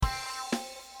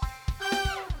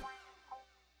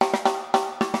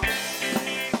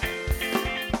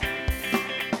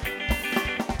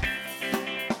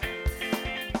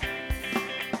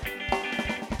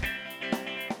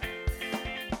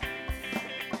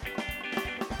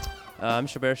I'm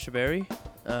Shaber Shaberi.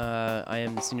 I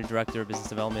am the Senior Director of Business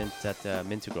Development at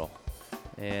Mintegral.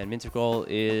 And Mintegral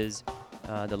is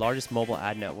the largest mobile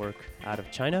ad network out of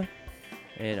China.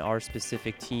 And our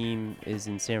specific team is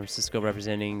in San Francisco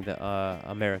representing the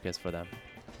Americas for them.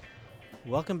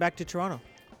 Welcome back to Toronto.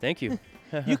 Thank you.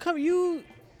 I don't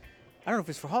know if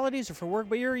it's for holidays or for work,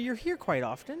 but you're here quite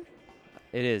often.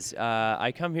 It is.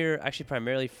 I come here actually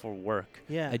primarily for work.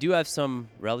 Yeah. I do have some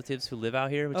relatives who live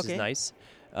out here, which is Okay. nice.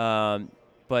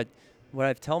 But what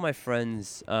I tell my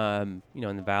friends, in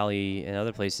the Valley and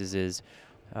other places is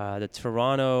the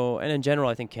Toronto, and in general,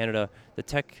 I think Canada, the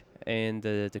tech and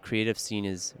the creative scene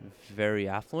is very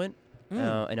affluent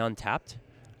and untapped.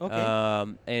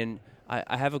 Okay. And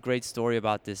I have a great story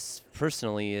about this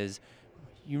personally is,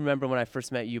 you remember when I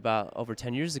first met you about over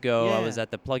 10 years ago, I was Yeah.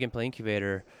 at the Plug and Play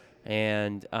Incubator,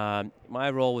 and my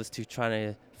role was to try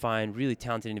to find really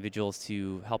talented individuals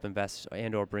to help invest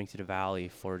and or bring to the Valley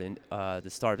for the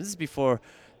start. This is before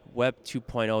Web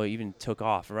 2.0 even took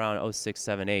off, around 06,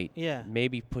 7, 8, Yeah.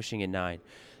 maybe pushing in 9.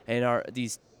 And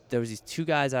there was these two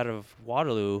guys out of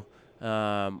Waterloo.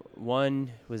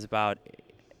 One was about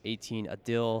 18,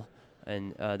 Adil,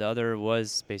 and the other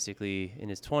was basically in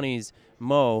his 20s,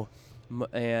 Mo.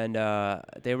 And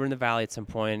they were in the Valley at some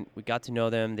point. We got to know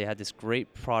them. They had this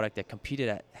great product that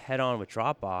competed head-on with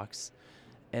Dropbox.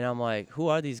 And I'm like, who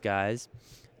are these guys?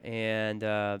 And,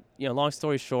 long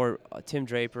story short, Tim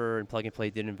Draper and Plug and Play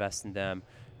did invest in them.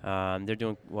 They're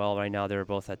doing well right now. They're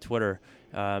both at Twitter.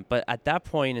 But at that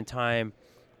point in time,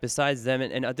 besides them,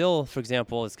 and Adil, for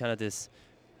example, is kind of this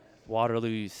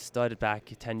Waterloo stud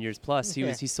back 10 years plus.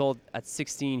 He sold at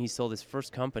 16. He sold his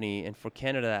first company, and for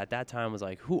Canada at that time was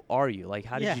like, who are you? Like,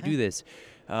 how did you do this?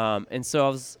 And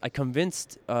so I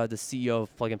convinced the CEO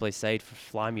of Plug and Play Said to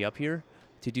fly me up here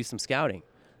to do some scouting.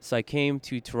 So I came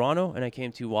to Toronto and I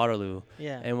came to Waterloo.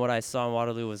 Yeah. And what I saw in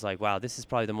Waterloo was like, wow, this is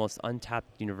probably the most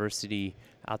untapped university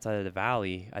outside of the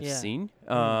Valley I've seen.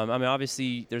 I mean,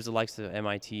 obviously, there's the likes of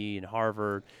MIT and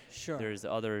Harvard. Sure. There's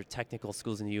other technical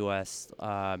schools in the U.S.,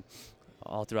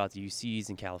 all throughout the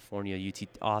UCs in California, UT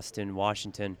Austin,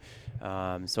 Washington,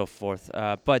 so forth.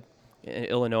 But in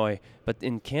Illinois. But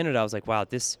in Canada, I was like, wow,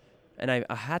 this, and I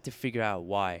had to figure out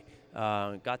why.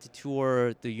 Got to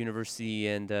tour the university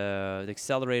and the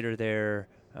accelerator there,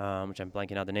 which I'm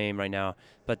blanking out the name right now.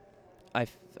 But I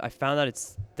found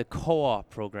out the co-op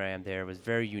program there was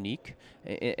very unique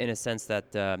in a sense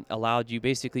that allowed you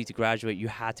basically to graduate. You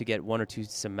had to get 1 or 2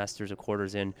 semesters or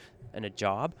quarters in and a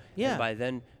job. Yeah. And by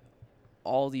then,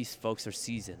 all these folks are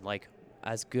seasoned, like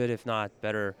as good, if not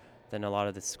better, than a lot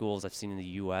of the schools I've seen in the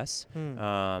U.S.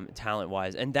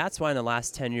 Talent-wise. And that's why in the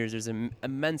last 10 years, there's an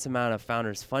immense amount of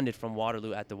founders funded from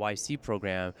Waterloo at the YC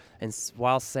program. And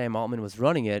while Sam Altman was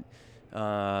running it,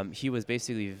 he was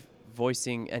basically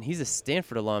voicing, and he's a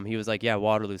Stanford alum, he was like, yeah,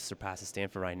 Waterloo surpasses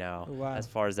Stanford right now. Wow. As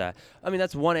far as that. I mean,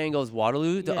 that's one angle is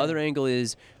Waterloo. The other angle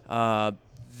is the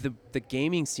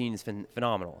gaming scene is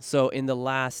phenomenal. So in the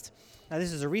last... Now,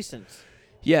 this is a recent.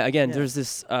 Yeah, again, there's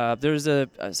this,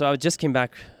 so I just came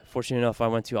back. Fortunate enough, I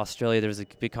went to Australia. There was a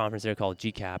big conference there called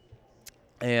GCAP.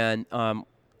 And the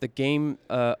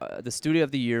studio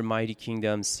of the year, Mighty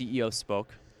Kingdoms CEO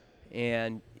spoke.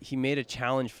 And he made a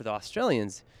challenge for the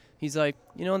Australians. He's like,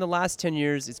 in the last 10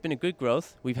 years, it's been a good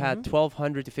growth. We've had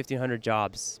 1,200 to 1,500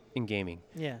 jobs in gaming.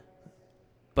 Yeah.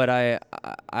 But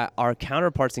our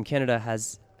counterparts in Canada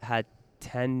has had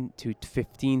 10 to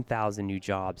 15,000 new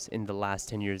jobs in the last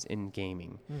 10 years in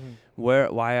gaming.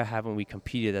 Why haven't we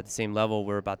competed at the same level?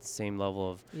 We're about the same level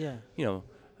of,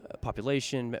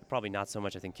 population. Probably not so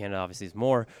much. I think Canada obviously is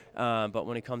more. But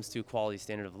when it comes to quality,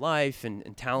 standard of life, and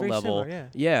talent Very level,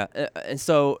 similar, and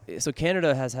so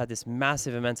Canada has had this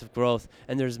massive immense of growth,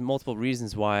 and there's multiple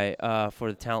reasons why for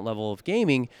the talent level of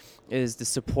gaming is the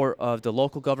support of the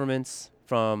local governments,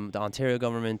 from the Ontario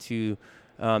government to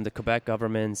the Quebec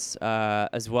governments,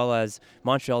 as well as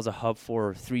Montreal is a hub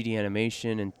for 3D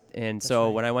animation. And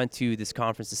so when I went to this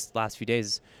conference this last few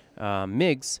days,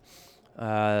 MIGS,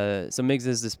 so MIGS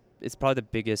is it's probably the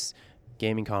biggest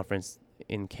gaming conference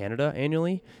in Canada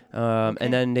annually.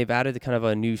 And then they've added kind of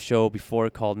a new show before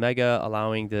called Mega,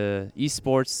 allowing the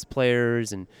esports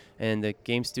players and the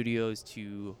game studios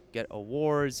to get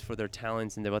awards for their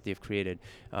talents and what they've created.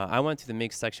 I went to the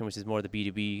MIGS section, which is more the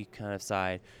B2B kind of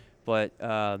side. But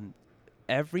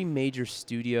every major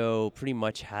studio pretty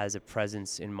much has a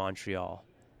presence in Montreal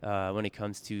when it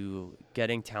comes to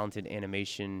getting talented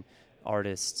animation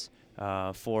artists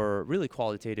for really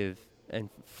qualitative and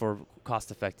for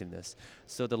cost effectiveness.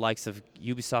 So the likes of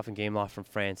Ubisoft and Gameloft from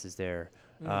France is there.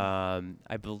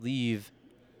 I believe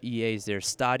EA is there.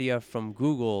 Stadia from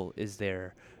Google is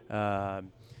there.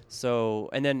 And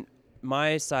then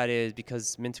my side is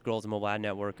because Mintegral is a mobile ad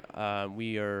network.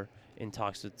 We are in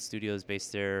talks with studios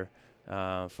based there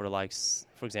for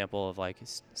for example, of like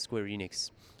Square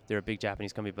Enix. They're a big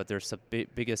Japanese company, but their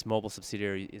biggest mobile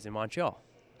subsidiary is in Montreal.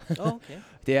 Oh, okay.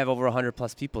 They have over 100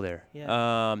 plus people there.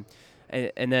 Yeah.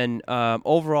 And then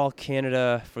overall,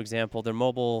 Canada, for example, their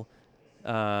mobile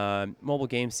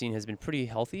game scene has been pretty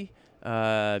healthy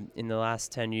in the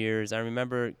last 10 years. I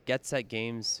remember Get Set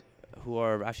Games, who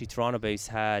are actually Toronto-based,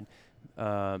 had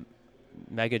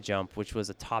Mega Jump, which was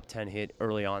a top 10 hit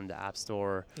early on in the App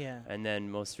Store. Yeah. And then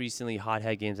most recently,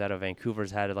 Hothead Games out of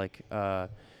Vancouver's had like a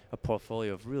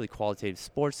portfolio of really qualitative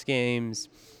sports games.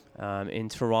 In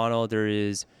Toronto, there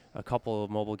is a couple of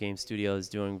mobile game studios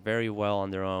doing very well on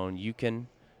their own. Yukon,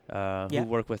 who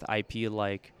work with IP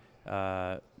like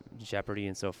Jeopardy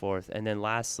and so forth. And then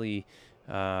lastly,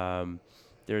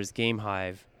 there's Game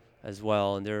Hive as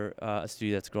well, and they're a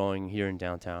studio that's growing here in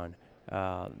downtown.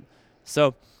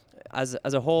 So as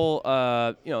a whole,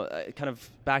 kind of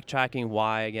backtracking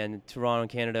why, again, Toronto,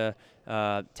 Canada,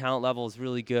 talent level is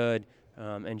really good.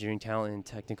 Engineering talent and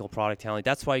technical product talent.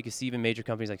 That's why you can see even major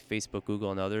companies like Facebook, Google,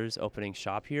 and others opening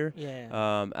shop here.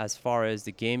 Yeah. As far as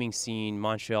the gaming scene,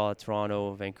 Montreal,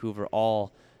 Toronto, Vancouver,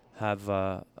 all have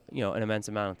an immense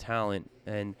amount of talent.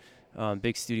 And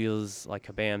big studios like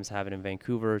Kabam's have it in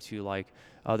Vancouver to like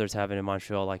others have it in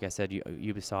Montreal. Like I said,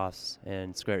 Ubisoft's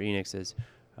and Square Enix's.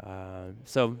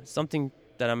 So something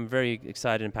that I'm very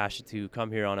excited and passionate to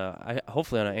come here on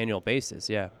hopefully on an annual basis.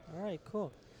 Yeah. All right.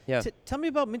 Cool. Yeah. Tell me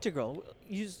about Mintegral.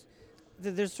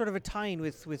 There's sort of a tie-in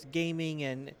with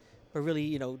gaming but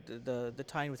really, the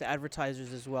tie-in with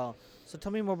advertisers as well. So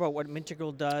tell me more about what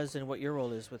Mintegral does and what your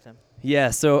role is with them. Yeah.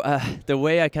 So the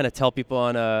way I kind of tell people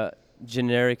on a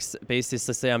generic basis,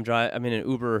 let's say I'm in an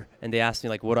Uber and they ask me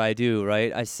like, what do I do,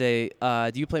 right? I say,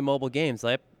 do you play mobile games?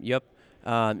 Like, yep.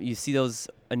 You see those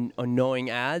annoying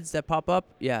ads that pop up?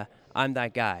 Yeah. I'm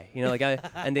that guy,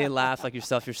 and they laugh like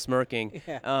yourself, you're smirking.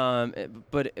 Yeah.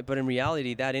 But in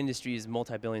reality, that industry is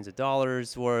multi-billions of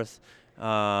dollars worth.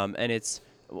 And it's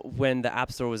when the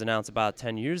App Store was announced about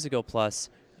 10 years ago plus,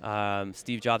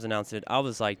 Steve Jobs announced it, I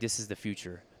was like, this is the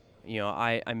future.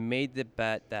 I made the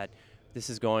bet that this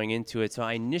is going into it. So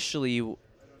I initially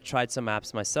tried some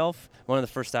apps myself. One of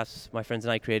the first apps my friends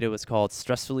and I created was called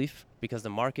Stress Relief because the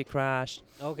market crashed.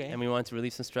 Okay. And we wanted to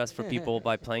relieve some stress for people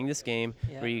by playing this game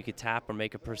Yeah. where you could tap or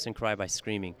make a person cry by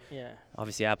screaming. Yeah.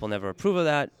 Obviously, Apple never approved of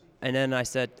that. And then I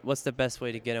said, what's the best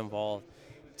way to get involved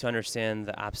to understand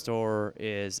the App Store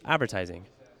is advertising.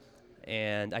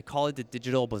 And I call it the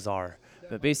digital bazaar.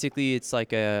 But basically, it's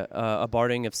like a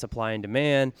bartering of supply and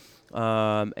demand.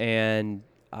 And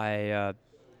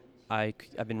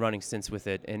I've been running since with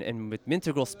it. And with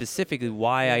Mintegral specifically,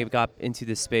 why I got into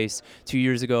this space 2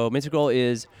 years ago. Mintegral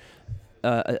is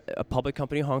a public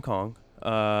company in Hong Kong.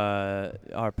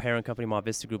 Our parent company, Ma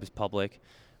Vista Group, is public.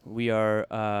 We are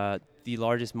the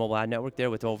largest mobile ad network there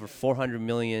with over 400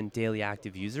 million daily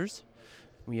active users.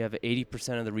 We have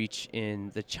 80% of the reach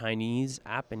in the Chinese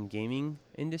app and gaming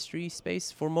industry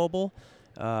space for mobile.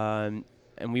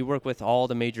 And we work with all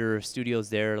the major studios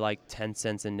there, like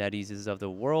Tencent and NetEases of the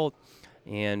world.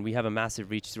 And we have a massive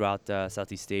reach throughout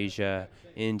Southeast Asia,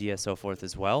 India, so forth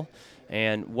as well.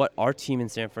 And what our team in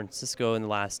San Francisco in the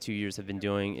last 2 years have been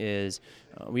doing is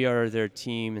we are their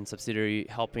team and subsidiary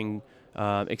helping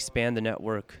expand the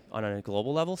network on a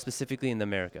global level, specifically in the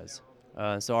Americas.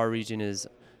 So our region is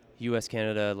US,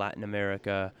 Canada, Latin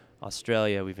America,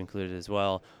 Australia we've included as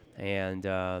well. And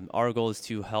our goal is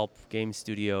to help game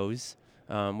studios,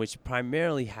 which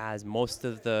primarily has most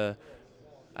of the,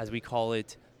 as we call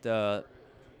it, the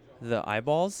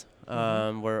eyeballs,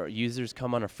 where users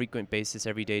come on a frequent basis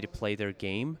every day to play their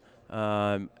game,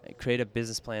 create a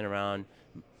business plan around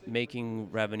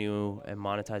making revenue and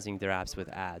monetizing their apps with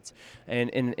ads. And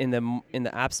in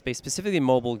the app space, specifically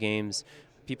mobile games,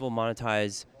 people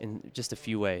monetize in just a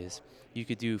few ways. You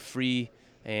could do free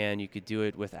and you could do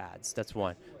it with ads. That's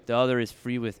one. The other is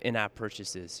free with in-app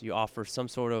purchases. You offer some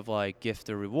sort of like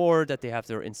gift or reward that they have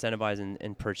to incentivize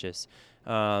and purchase.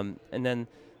 And then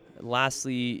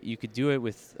lastly, you could do it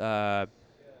with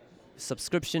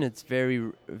subscription. It's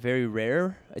very, very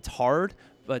rare. It's hard,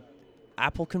 but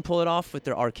Apple can pull it off with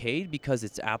their arcade because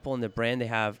it's Apple and the brand. They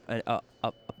have an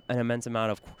immense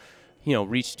amount of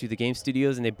reach to the game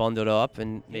studios, and they bundle it up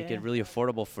and make it really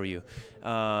affordable for you.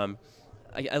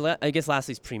 I guess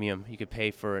lastly is premium. You could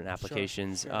pay for an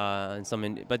applications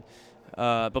and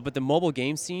but the mobile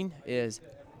game scene is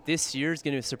this year is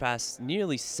going to surpass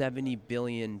nearly $70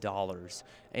 billion,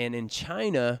 and in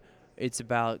China it's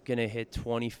about going to hit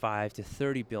 25 to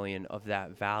 30 billion of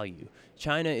that value.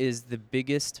 China is the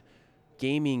biggest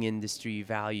gaming industry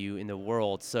value in the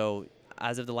world. So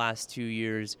as of the last 2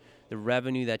 years, the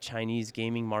revenue that Chinese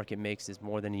gaming market makes is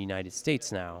more than the United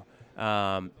States now.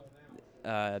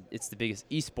 It's the biggest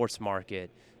esports market.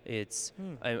 It's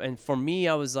and for me,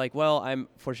 I was like, well, I'm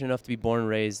fortunate enough to be born and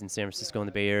raised in San Francisco in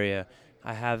the Bay Area.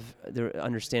 I have the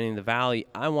understanding of the valley.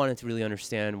 I wanted to really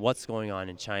understand what's going on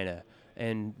in China,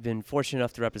 and been fortunate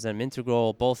enough to represent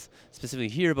Integral, both specifically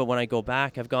here, but when I go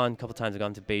back, I've gone a couple times. I've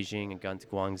gone to Beijing and gone to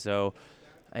Guangzhou,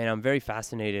 and I'm very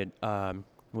fascinated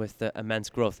with the immense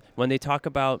growth. When they talk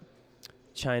about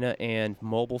China and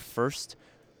mobile first,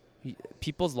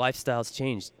 people's lifestyles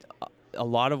changed. A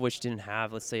lot of which didn't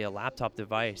have, let's say, a laptop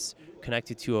device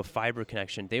connected to a fiber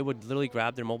connection. They would literally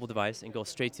grab their mobile device and go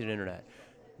straight to the internet.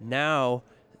 Now,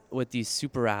 with these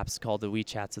super apps called the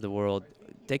WeChats of the world,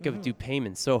 they could do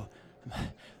payments. So I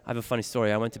have a funny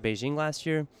story. I went to Beijing last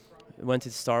year, went to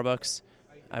Starbucks.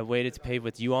 I waited to pay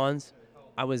with yuans.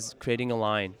 I was creating a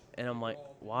line, and I'm like,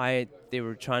 why? They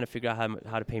were trying to figure out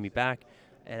how to pay me back.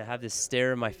 And I have this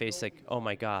stare in my face like, oh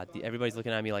my God, everybody's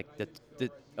looking at me like,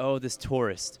 this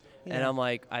tourist. Yeah. And I'm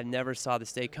like, I never saw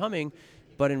this day coming.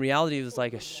 But in reality, it was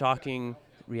like a shocking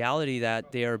reality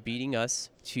that they are beating us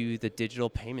to the digital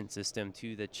payment system,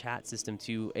 to the chat system,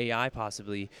 to AI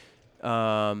possibly,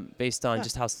 based on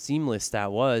just how seamless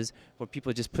that was, where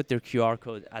people just put their QR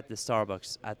code at the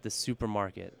Starbucks, at the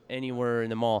supermarket, anywhere in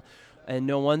the mall. And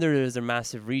no wonder there's a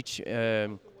massive reach.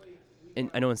 I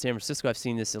know in San Francisco, I've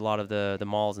seen this in a lot of the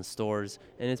malls and stores,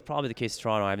 and it's probably the case in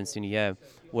Toronto, I haven't seen it yet,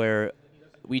 where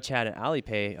WeChat and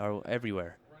Alipay are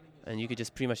everywhere. And you could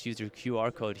just pretty much use your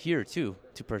QR code here, too,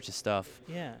 to purchase stuff.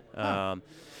 Yeah.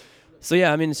 So,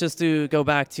 yeah, I mean, it's just to go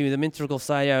back to the Mintical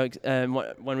side.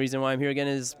 One reason why I'm here again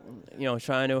is,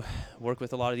 trying to work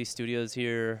with a lot of these studios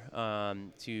here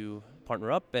to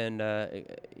partner up, and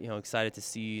excited to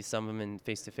see some of them in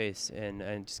face-to-face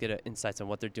and just get insights on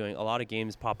what they're doing. A lot of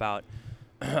games pop out.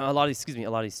 a lot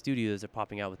of these studios are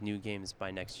popping out with new games by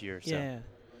next year. So. Yeah.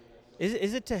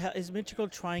 Is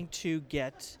Mintical trying to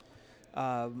get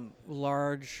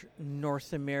large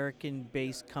North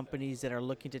American-based companies that are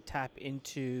looking to tap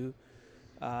into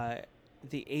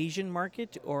the Asian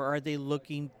market, or are they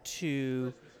looking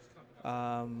to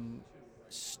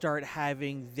start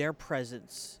having their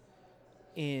presence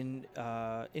in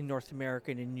North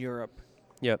America and in Europe?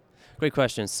 Yep, great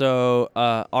question. So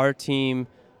our team,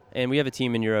 and we have a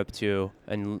team in Europe too,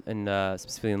 and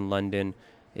specifically in London,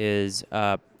 is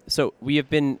so we have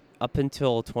been up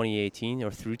until 2018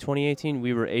 or through 2018,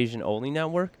 we were Asian only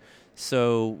network.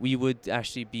 So we would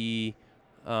actually be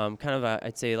kind of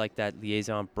I'd say like that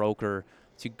liaison broker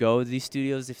to go to these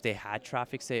studios if they had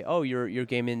traffic. Say, oh, your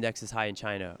game index is high in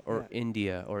China or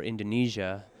India or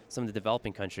Indonesia, some of the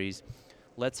developing countries.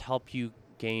 Let's help you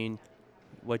gain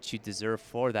what you deserve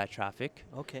for that traffic.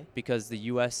 Okay. Because the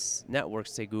U.S.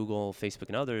 networks, say Google, Facebook,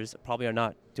 and others, probably are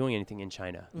not doing anything in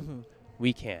China. Mm-hmm.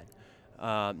 We can.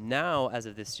 Now, as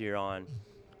of this year on,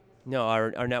 no,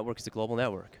 our network is a global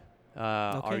network.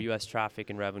 Our U.S. traffic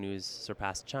and revenues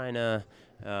surpass China.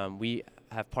 We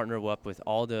have partnered up with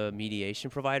all the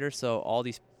mediation providers. So all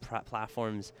these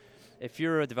platforms, if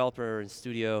you're a developer or a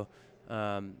studio,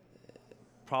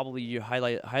 probably you're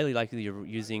highly likely you're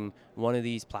using one of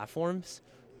these platforms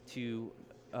to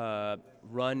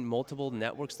run multiple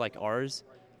networks like ours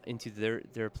into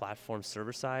their platform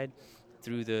server side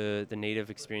through the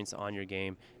native experience on your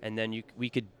game, and then we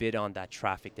could bid on that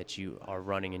traffic that you are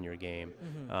running in your game.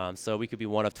 Mm-hmm. So we could be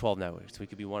one of 12 networks. We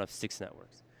could be one of 6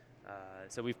 networks.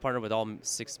 So we've partnered with all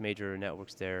 6 major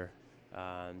networks there,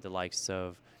 the likes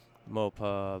of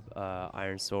MoPub,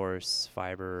 IronSource,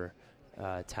 Fiber,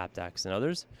 TapDex, and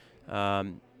others.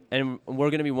 And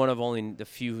we're going to be one of only the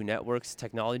few networks,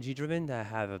 technology-driven, that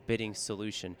have a bidding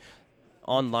solution.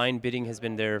 Online bidding has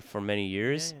been there for many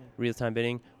years, real-time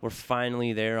bidding. We're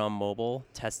finally there on mobile,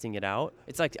 testing it out.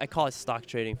 It's like, I call it stock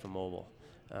trading for mobile.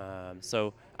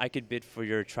 So I could bid for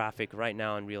your traffic right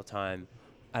now in real time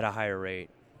at a higher rate.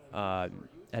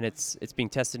 And it's being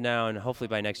tested now, and hopefully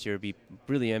by next year it'll be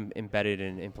really embedded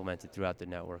and implemented throughout the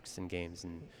networks and games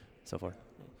and so forth.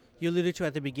 You alluded to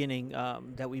at the beginning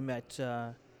that we met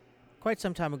quite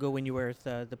some time ago when you were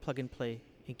at the Plug and Play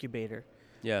incubator.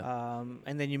 Yeah.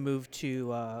 And then you moved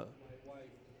to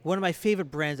one of my favorite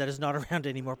brands that is not around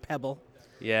anymore, Pebble.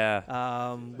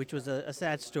 Yeah. Which was a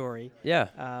sad story. Yeah.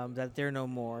 That they're no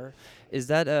more. Is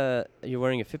that you're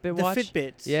wearing a Fitbit watch? The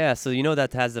Fitbit. Yeah. So you know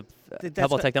that has the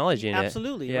Pebble technology in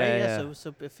absolutely, it. Absolutely. Yeah, right.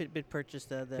 So Fitbit purchased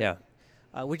the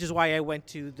which is why I went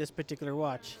to this particular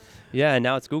watch. Yeah, and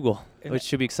now it's Google, which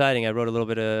should be exciting. I wrote a little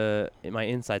bit of my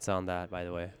insights on that, by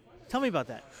the way. Tell me about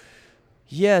that.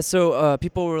 Yeah, so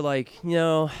people were like,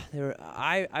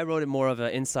 I wrote it more of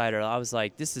an insider. I was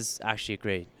like, this is actually a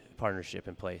great partnership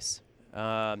in place.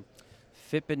 Um,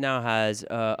 Fitbit now has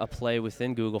a play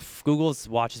within Google. Google's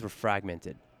watches were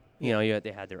fragmented. Yeah.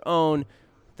 They had their own.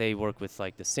 They work with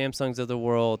like the Samsungs of the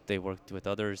world. They worked with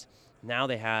others. Now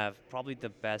they have probably the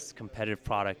best competitive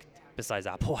product besides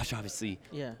Apple Watch, obviously.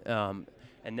 Yeah.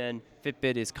 And then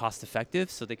Fitbit is cost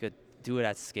effective, so they could do it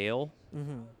at scale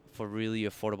Mm-hmm. for really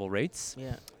affordable rates.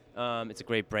 Yeah. It's a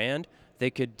great brand. They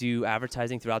could do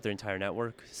advertising throughout their entire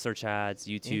network, search ads,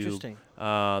 YouTube. Interesting.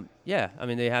 Yeah, I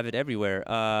mean they have it everywhere.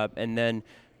 And then,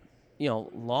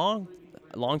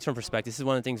 long-term perspective. This is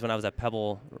one of the things when I was at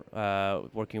Pebble,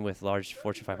 working with large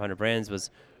Fortune 500 brands.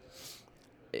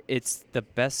 It's the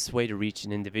best way to reach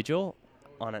an individual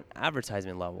on an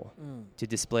advertisement level, to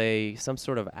display some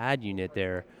sort of ad unit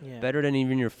there, Yeah. better than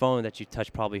even your phone that you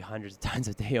touch probably hundreds of times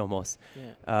a day almost.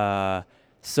 Yeah.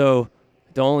 So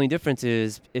the only difference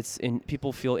is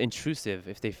people feel intrusive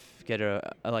if they get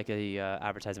a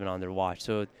advertisement on their watch.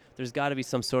 So there's got to be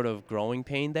some sort of growing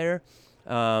pain there.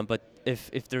 But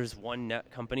if there's one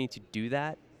company to do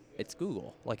that, it's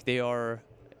Google. Like they are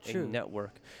True. a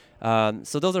network.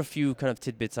 So those are a few kind of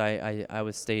tidbits I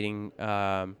was stating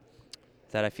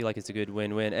that I feel like it's a good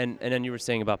win-win. And then you were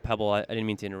saying about Pebble. I didn't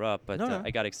mean to interrupt, but No.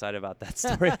 I got excited about that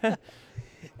story.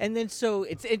 And then so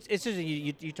it's interesting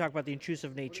you talk about the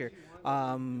intrusive nature.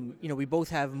 We both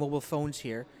have mobile phones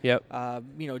here. Yep.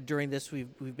 During this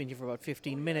we've been here for about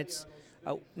 15 minutes.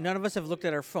 None of us have looked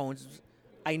at our phones.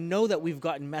 I know that we've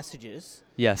gotten messages,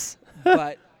 Yes.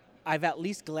 but I've at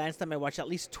least glanced at my watch at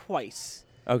least twice.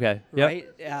 Okay. Yep.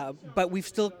 Right? But we've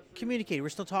still communicated. We're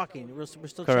still talking. We're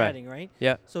still Correct. chatting, right?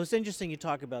 Yeah. So it's interesting you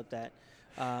talk about that,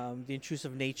 the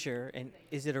intrusive nature, and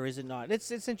is it or is it not?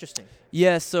 It's interesting.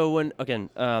 Yeah, so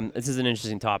this is an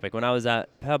interesting topic. When I was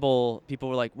at Pebble, people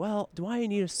were like, well, do I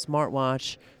need a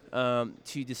smartwatch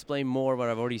to display more of what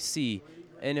I've already see?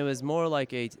 And it was more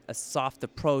like a soft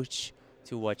approach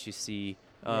to what you see.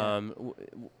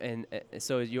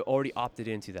 So you already opted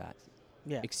into that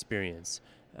experience.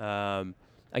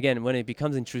 Again, when it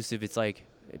becomes intrusive, it's like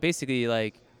basically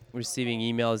like receiving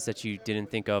emails that you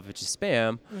didn't think of, which is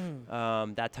spam.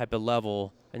 That type of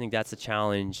level, I think that's a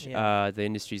challenge the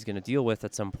industry is going to deal with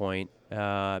at some point.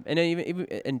 And then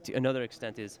even to another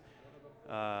extent is,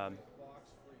 going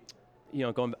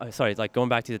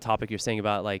back to the topic you're saying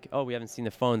about like, oh, we haven't seen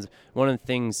the phones. One of the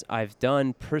things I've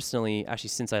done personally, actually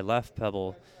since I left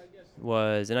Pebble,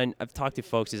 I've talked to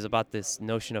folks, is about this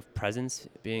notion of presence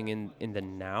being in the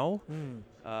now.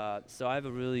 So I have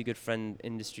a really good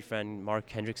industry friend, Mark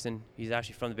Hendrickson. He's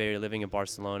actually from the Bay Area, living in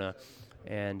Barcelona,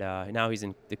 and now he's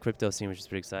in the crypto scene, which is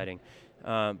pretty exciting.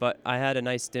 But I had a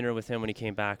nice dinner with him when he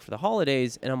came back for the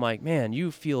holidays, and I'm like, man,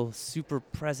 you feel super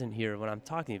present here when I'm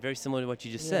talking to you, very similar to what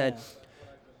you just said.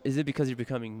 Is it because you're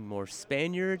becoming more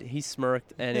Spaniard? He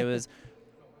smirked, and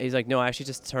he's like, no, I actually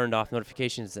just turned off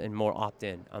notifications and more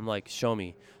opt-in. I'm like, show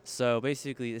me. So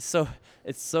basically, it's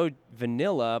so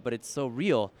vanilla, but it's so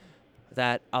real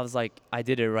that I was like, I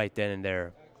did it right then and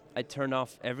there. I turned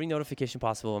off every notification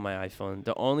possible on my iPhone.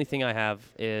 The only thing I have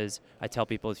is I tell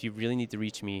people, if you really need to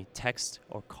reach me, text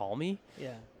or call me.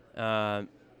 Yeah.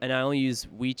 And I only use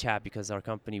WeChat because our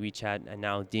company WeChat, and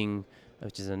now Ding,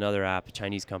 which is another app, a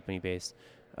Chinese company-based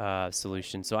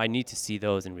solution. So I need to see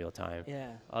those in real time.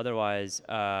 Yeah. Otherwise,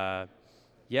 I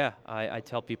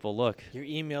tell people, look. Your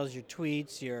emails, your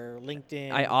tweets, your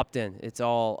LinkedIn. I opt in.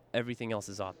 Everything else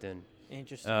is opt in.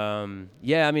 Interesting.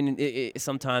 I mean,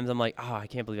 sometimes I'm like, I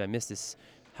can't believe I missed this.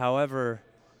 However,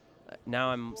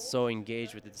 now I'm so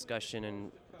engaged with the discussion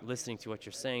and listening to what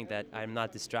you're saying that I'm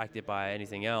not distracted by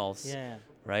anything else. Yeah.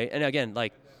 Right? And again,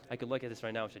 like, I could look at this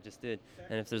right now, which I just did,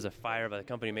 and if there's a fire by the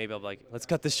company, maybe I'll be like, let's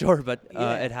cut this short, but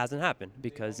it hasn't happened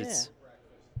because it's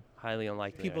highly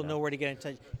unlikely. People know where to get in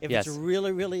touch. If Yes. it's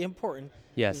really, really important,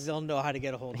 Yes. they'll know how to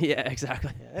get a hold of it. Yeah,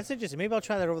 exactly. Yeah, that's interesting. Maybe I'll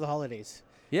try that over the holidays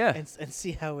Yeah. and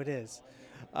see how it is.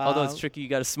 Although it's tricky, you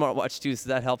got a smartwatch too, so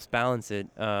that helps balance it.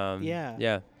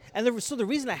 Yeah. And the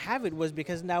reason I have it was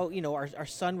because now, our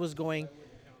son was going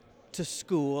to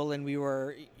school, and we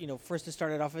were, first it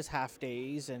started off as half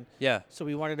days, and so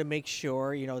we wanted to make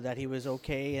sure, that he was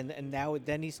okay, and now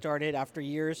then he started, after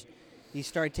years, he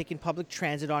started taking public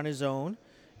transit on his own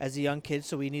as a young kid,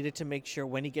 so we needed to make sure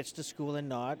when he gets to school and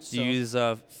not. So do you use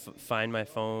Find My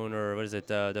Phone, or what is it,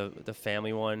 the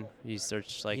family one? You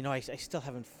search like. I still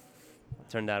haven't.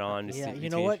 Turn that on. Yeah, you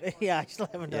know what? Yeah, I still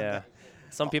haven't done that.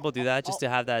 Some people do that just to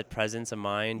have that presence of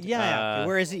mind. Yeah.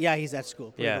 Where is he? Yeah, he's at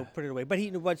school. Put it away.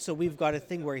 But so we've got a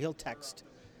thing where he'll text.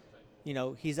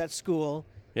 He's at school,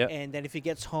 and then if he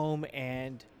gets home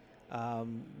and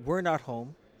we're not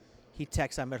home, he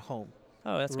texts, I'm at home.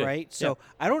 Oh, that's good. Right? So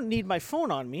I don't need my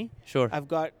phone on me. Sure.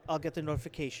 I'll get the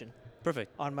notification.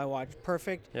 Perfect. On my watch.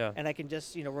 Perfect. Yeah. And I can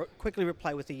just, quickly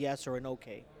reply with a yes or an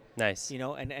okay. Nice.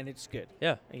 And it's good.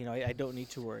 Yeah. I don't need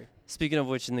to worry. Speaking of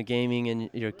which, in the gaming and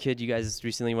your kid, you guys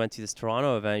recently went to this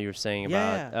Toronto event you were saying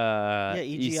about.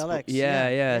 EGLX.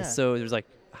 Yeah. So there's like,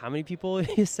 how many people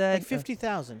you said? Like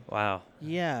 50,000. Wow.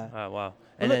 Yeah. Wow.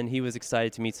 And then he was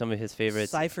excited to meet some of his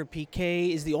favorites. Cypher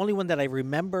PK is the only one that I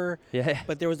remember. Yeah.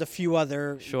 But there was a few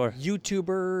other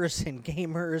YouTubers and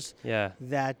gamers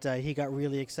that he got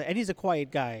really excited. And he's a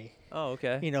quiet guy. Oh,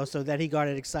 okay. So that he got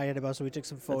it excited about. So we took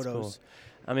some photos. That's cool.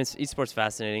 I mean, esports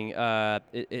fascinating.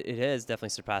 It has definitely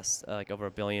surpassed like over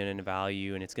 $1 billion in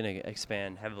value, and it's going to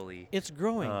expand heavily. It's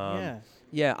growing.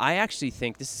 Yeah. I actually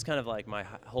think this is kind of like my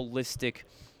holistic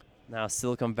now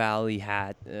Silicon Valley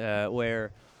hat,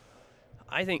 where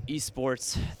I think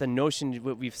esports, the notion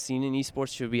what we've seen in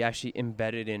esports should be actually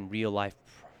embedded in real life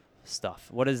stuff.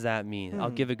 What does that mean? I'll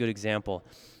give a good example.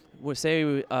 Well, say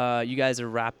you guys are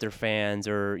Raptor fans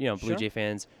or Blue Jay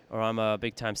fans, or I'm a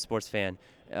big time sports fan.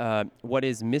 What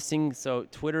is missing? So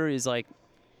Twitter is like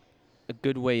a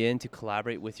good way in to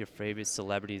collaborate with your favorite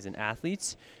celebrities and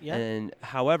athletes. Yeah. And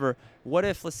however, what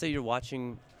if, let's say you're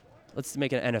watching, let's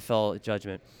make an NFL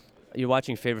judgment. You're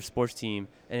watching your favorite sports team,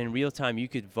 and in real time you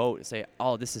could vote and say,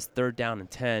 oh, this is 3rd down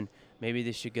and 10. Maybe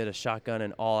they should get a shotgun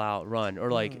and all-out run, or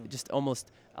like just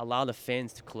almost allow the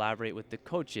fans to collaborate with the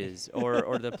coaches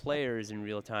or the players in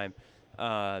real time.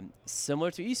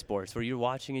 Similar to esports, where you're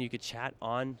watching and you could chat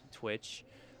on Twitch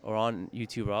or on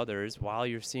YouTube or others while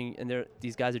you're seeing, and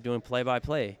these guys are doing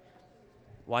play-by-play.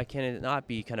 Why can't it not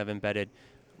be kind of embedded?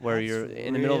 Where you're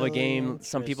in the middle of a game,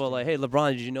 some people are like, hey,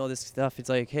 LeBron, did you know this stuff? It's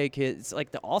like, hey, kid, it's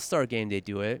like the All-Star game, they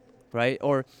do it, right?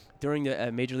 Or during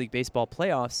the Major League Baseball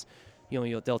playoffs,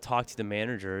 they'll talk to the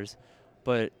managers,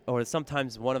 or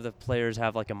sometimes one of the players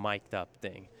have like a mic'd up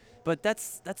thing. But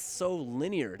that's so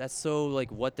linear. That's so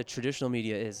like what the traditional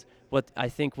media is. What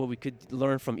we could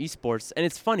learn from esports, and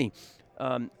it's funny.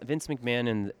 Vince McMahon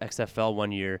in the XFL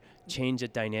one year changed the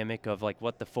dynamic of like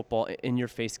what the football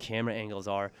in-your-face camera angles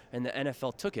are, and the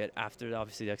NFL took it after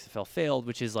obviously the XFL failed,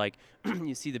 which is like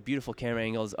you see the beautiful camera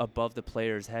angles above the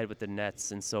player's head with the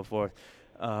nets and so forth.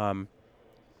 And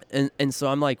so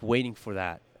I'm like waiting for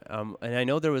that. And I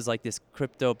know there was like this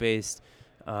crypto-based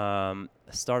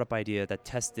startup idea that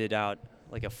tested out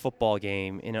like a football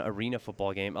game, in an arena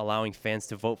football game, allowing fans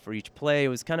to vote for each play. It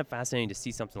was kind of fascinating to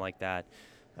see something like that.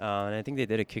 And I think they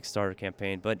did a Kickstarter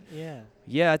campaign. But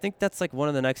I think that's like one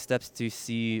of the next steps to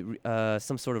see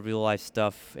some sort of real life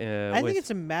stuff. I think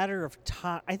it's a matter of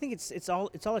time. I think it's all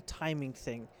a timing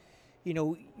thing.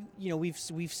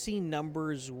 We've seen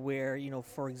numbers where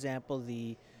for example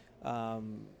the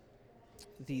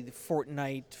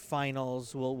Fortnite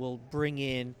finals will bring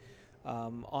in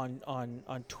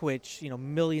on Twitch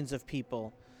millions of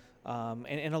people,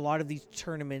 and a lot of these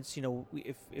tournaments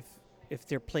if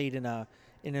they're played in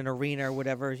an arena or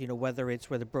whatever, whether it's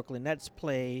where the Brooklyn Nets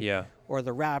play, or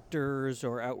the Raptors,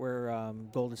 or out where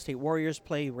Golden State Warriors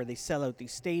play, where they sell out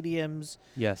these stadiums,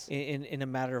 in a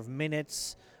matter of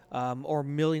minutes, or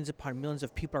millions upon millions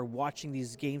of people are watching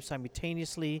these games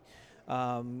simultaneously,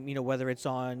 whether it's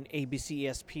on ABC,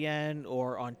 ESPN,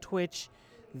 or on Twitch,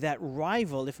 that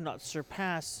rival, if not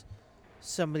surpass,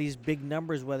 some of these big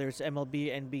numbers, whether it's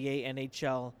MLB, NBA,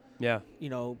 NHL,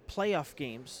 playoff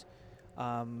games.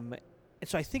 And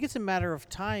so I think it's a matter of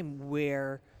time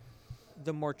where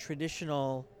the more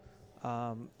traditional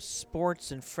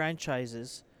sports and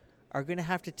franchises are going to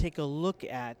have to take a look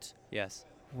at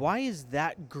why is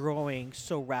that growing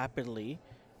so rapidly,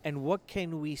 and what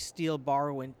can we steal,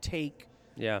 borrow, and take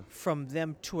from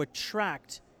them to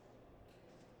attract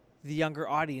the younger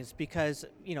audience? Because,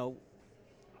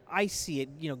 I see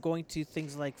it, going to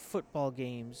things like football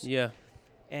games.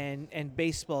 And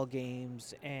baseball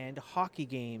games and hockey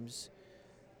games,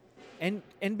 and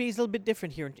NBA is a little bit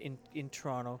different here in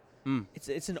Toronto.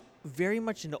 It's very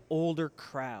much an older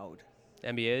crowd.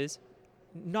 NBA is?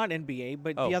 Not NBA,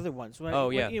 but the other ones. When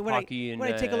hockey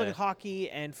when I take a look at hockey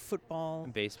and football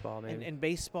and baseball, maybe. And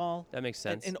baseball, that makes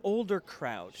sense. An older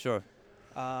crowd. Sure.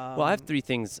 Well, I have 3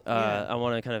 things I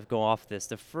want to kind of go off this.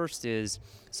 The first is,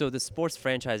 so the sports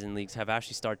franchising leagues have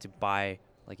actually started to buy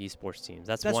like esports teams.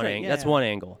 That's one right. That's one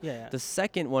angle. Yeah. The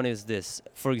second one is this.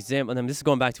 For example, and this is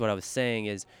going back to what I was saying,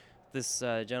 is this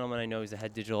gentleman I know is the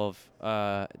head digital of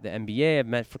the NBA. I've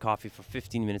met for coffee for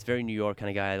 15 minutes. Very New York kind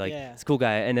of guy. It's a cool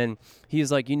guy. And then he was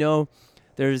like,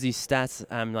 there's these stats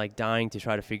I'm like dying to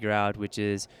try to figure out, which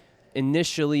is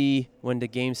initially when the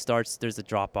game starts, there's a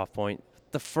drop-off point.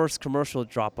 The first commercial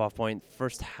drop-off point,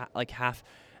 half.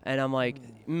 And I'm like,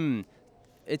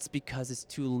 it's because it's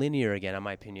too linear again, in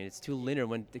my opinion. It's too linear.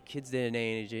 When the kids day and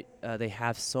age, they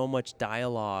have so much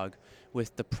dialogue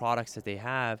with the products that they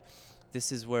have.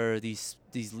 This is where these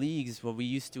leagues, where we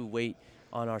used to wait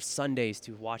on our Sundays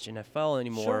to watch NFL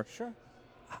anymore. Sure.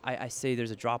 I say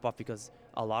there's a drop off because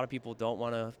a lot of people don't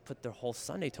want to put their whole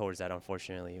Sunday towards that,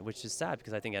 unfortunately, which is sad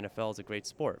because I think NFL is a great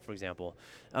sport, for example.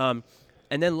 And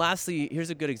then lastly, here's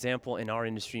a good example in our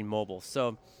industry, mobile.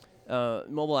 So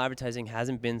mobile advertising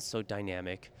hasn't been so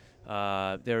dynamic.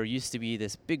 There used to be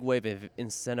this big wave of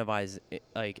incentivized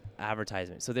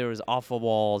advertisement. So there was offer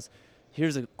walls.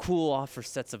 Here's a cool offer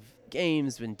sets of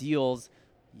games and deals.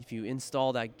 If you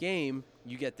install that game,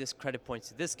 you get this credit points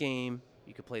to this game.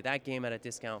 You could play that game at a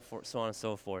discount, for so on and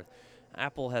so forth.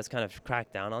 Apple has kind of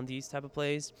cracked down on these type of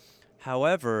plays.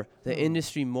 However, the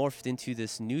industry morphed into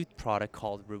this new product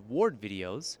called reward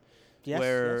videos,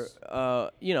 where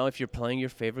if you're playing your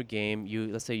favorite game,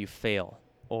 let's say you fail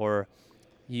or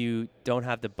you don't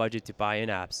have the budget to buy in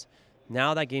apps.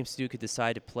 Now that game studio could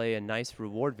decide to play a nice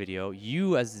reward video.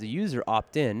 You as the user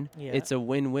opt in. Yeah. It's a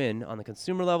win-win on the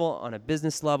consumer level, on a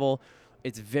business level.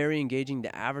 It's very engaging.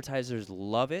 The advertisers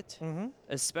love it,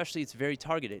 especially it's very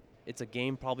targeted. It's a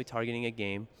game, probably targeting a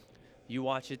game. You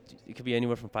watch it, it could be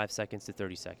anywhere from 5 seconds to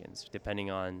 30 seconds, depending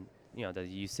on the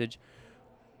usage.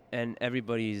 And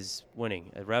everybody's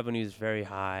winning. The revenue is very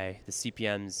high. The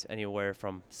CPM's anywhere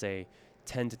from, say,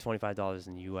 $10 to $25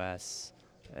 in the U.S.,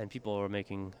 and people are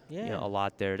making a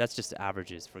lot there. That's just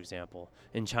averages, for example.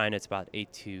 In China, it's about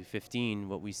 8 to 15,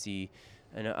 what we see.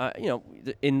 And,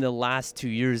 in the last 2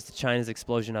 years, China's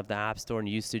explosion of the App Store and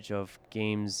usage of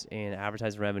games and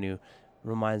advertising revenue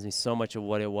reminds me so much of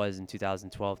what it was in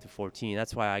 2012 to 14.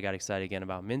 That's why I got excited again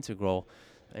about Mintegral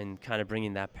and kind of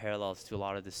bringing that parallels to a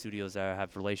lot of the studios that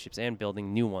have relationships and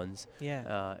building new ones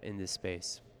in this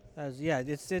space. I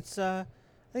think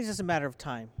it's just a matter of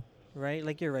time, right?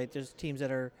 Like you're right. There's teams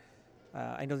that are,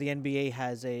 I know the NBA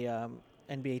has a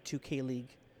NBA 2K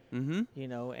league, and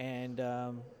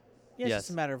it's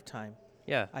just a matter of time.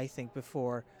 Yeah, I think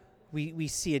before we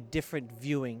see a different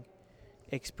viewing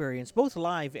experience, both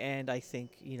live and I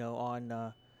think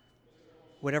on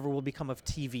whatever will become of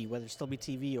TV, whether it still be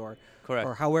TV or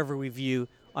however we view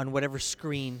on whatever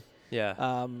screen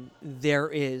there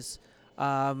is.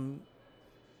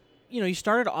 You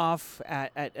started off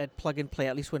at Plug and Play,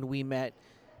 at least when we met,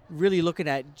 really looking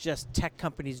at just tech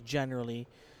companies generally,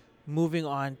 moving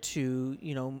on to,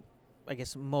 I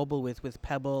guess mobile with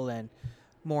Pebble and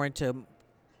more into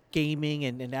gaming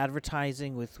and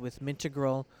advertising with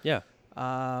Mintegral. Yeah.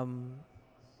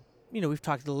 We've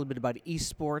talked a little bit about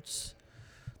esports.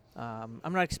 I'm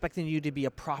not expecting you to be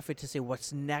a prophet to say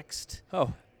what's next.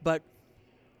 Oh. But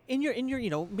in your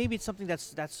maybe it's something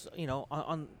that's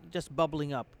on just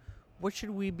bubbling up. What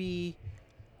should we be,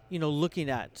 looking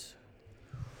at?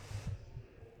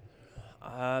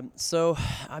 That's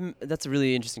a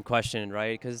really interesting question,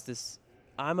 right? Because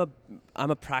I'm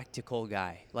a practical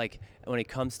guy. Like when it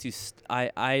comes to,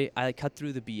 I cut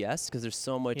through the BS because there's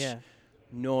so much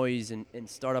noise and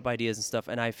startup ideas and stuff.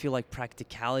 And I feel like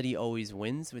practicality always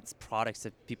wins with products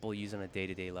that people use on a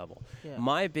day-to-day level. Yeah.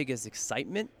 My biggest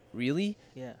excitement, really,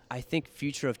 I think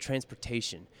future of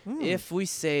transportation. If we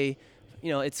say,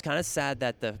 it's kind of sad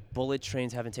that the bullet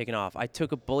trains haven't taken off. I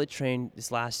took a bullet train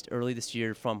early this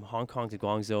year from Hong Kong to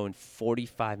Guangzhou in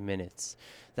 45 minutes.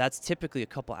 That's typically a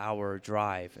couple hour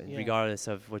drive, regardless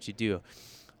of what you do.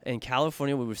 In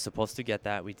California, we were supposed to get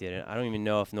that. We didn't. I don't even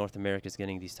know if North America is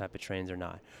getting these type of trains or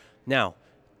not. Now,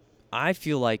 I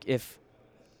feel like if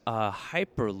a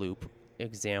Hyperloop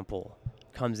example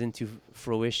comes into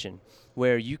fruition,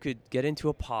 where you could get into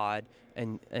a pod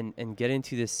and get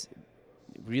into this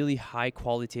really high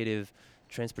qualitative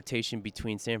transportation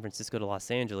between San Francisco to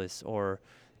Los Angeles or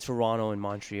Toronto and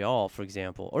Montreal, for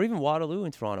example, or even Waterloo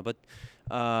and Toronto. But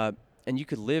and you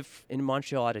could live in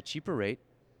Montreal at a cheaper rate,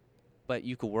 but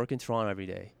you could work in Toronto every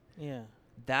day. Yeah.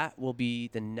 That will be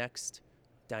the next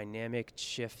dynamic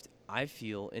shift, I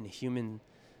feel, in human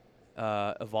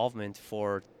evolvement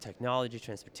for technology,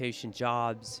 transportation,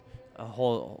 jobs,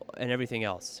 and everything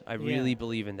else. I really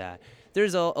believe in that.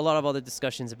 There's a lot of other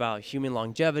discussions about human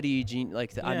longevity,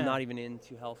 I'm not even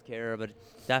into healthcare, but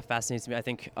that fascinates me. I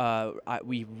think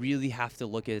we really have to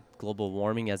look at global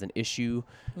warming as an issue,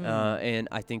 and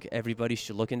I think everybody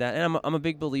should look in that. And I'm a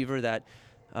big believer that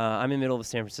I'm in the middle of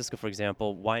San Francisco, for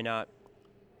example.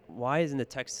 Why isn't the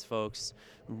Texas folks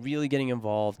really getting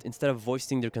involved instead of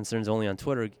voicing their concerns only on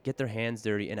Twitter, get their hands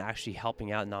dirty and actually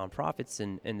helping out nonprofits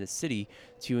in the city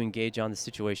to engage on the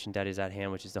situation that is at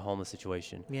hand, which is the homeless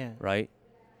situation. Yeah. Right?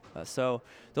 So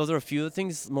those are a few of the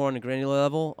things more on a granular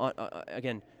level.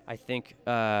 Again, I think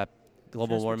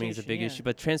global warming is a big issue.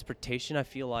 But transportation, I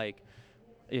feel like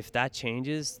if that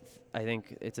changes, I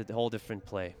think it's a whole different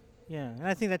play. Yeah, and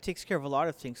I think that takes care of a lot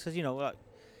of things. Because,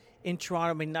 in Toronto,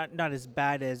 I mean, not as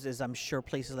bad as I'm sure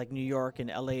places like New York and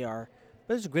LA are,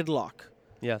 but there's gridlock.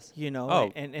 Yes.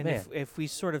 And if we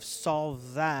sort of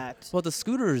solve that. Well, the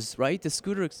scooters, right? The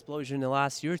scooter explosion in the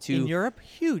last year or two. In Europe,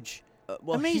 huge.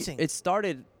 Amazing. It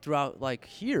started throughout, like,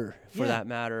 here, for that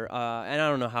matter. And I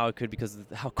don't know how it could because of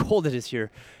how cold it is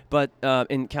here. But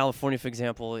in California, for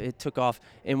example, it took off.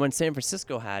 And when San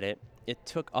Francisco had it, it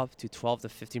took up to 12 to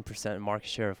 15% market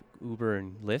share of Uber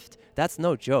and Lyft. That's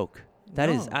no joke. That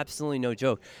is absolutely no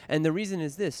joke. And the reason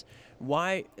is this.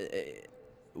 Why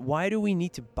do we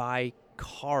need to buy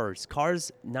cars?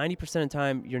 Cars, 90% of the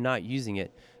time, you're not using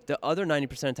it. The other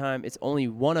 90% of the time, it's only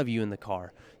one of you in the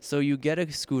car. So you get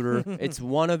a scooter. It's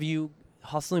one of you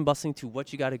hustling, bustling to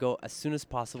what you got to go as soon as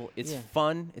possible. It's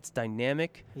fun. It's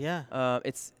dynamic. Yeah.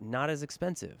 It's not as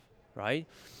expensive, right?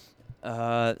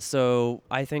 So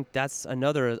I think that's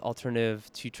another alternative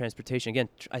to transportation. Again,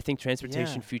 I think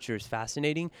transportation future is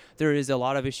fascinating. There is a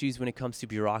lot of issues when it comes to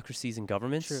bureaucracies and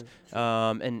governments. True.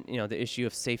 And the issue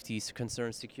of safety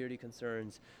concerns, security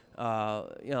concerns,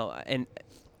 and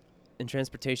in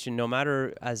transportation, no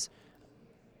matter as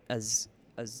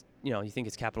you think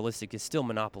it's capitalistic, it's still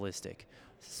monopolistic.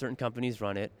 Certain companies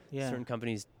run it. Certain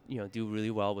companies, do really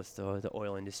well with the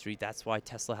oil industry. That's why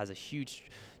Tesla has a huge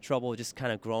trouble just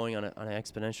kind of growing on an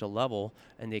exponential level,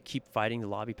 and they keep fighting the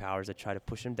lobby powers that try to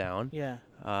push them down. Yeah.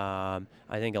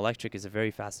 I think electric is a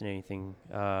very fascinating thing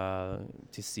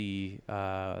to see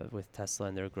with Tesla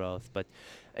and their growth. But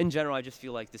in general, I just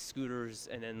feel like the scooters,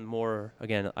 and then more,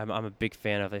 again, I'm a big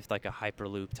fan of if like a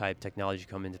Hyperloop type technology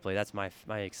come into play. That's my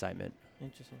excitement.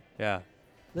 Interesting. Yeah.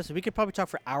 Listen, we could probably talk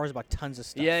for hours about tons of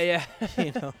stuff. Yeah.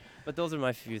 But those are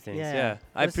my few things. Yeah.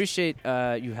 I appreciate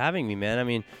you having me, man. I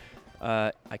mean,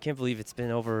 I can't believe it's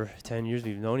been over 10 years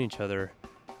we've known each other,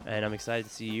 and I'm excited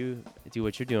to see you do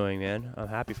what you're doing, man. I'm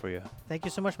happy for you. Thank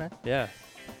you so much, man. Yeah.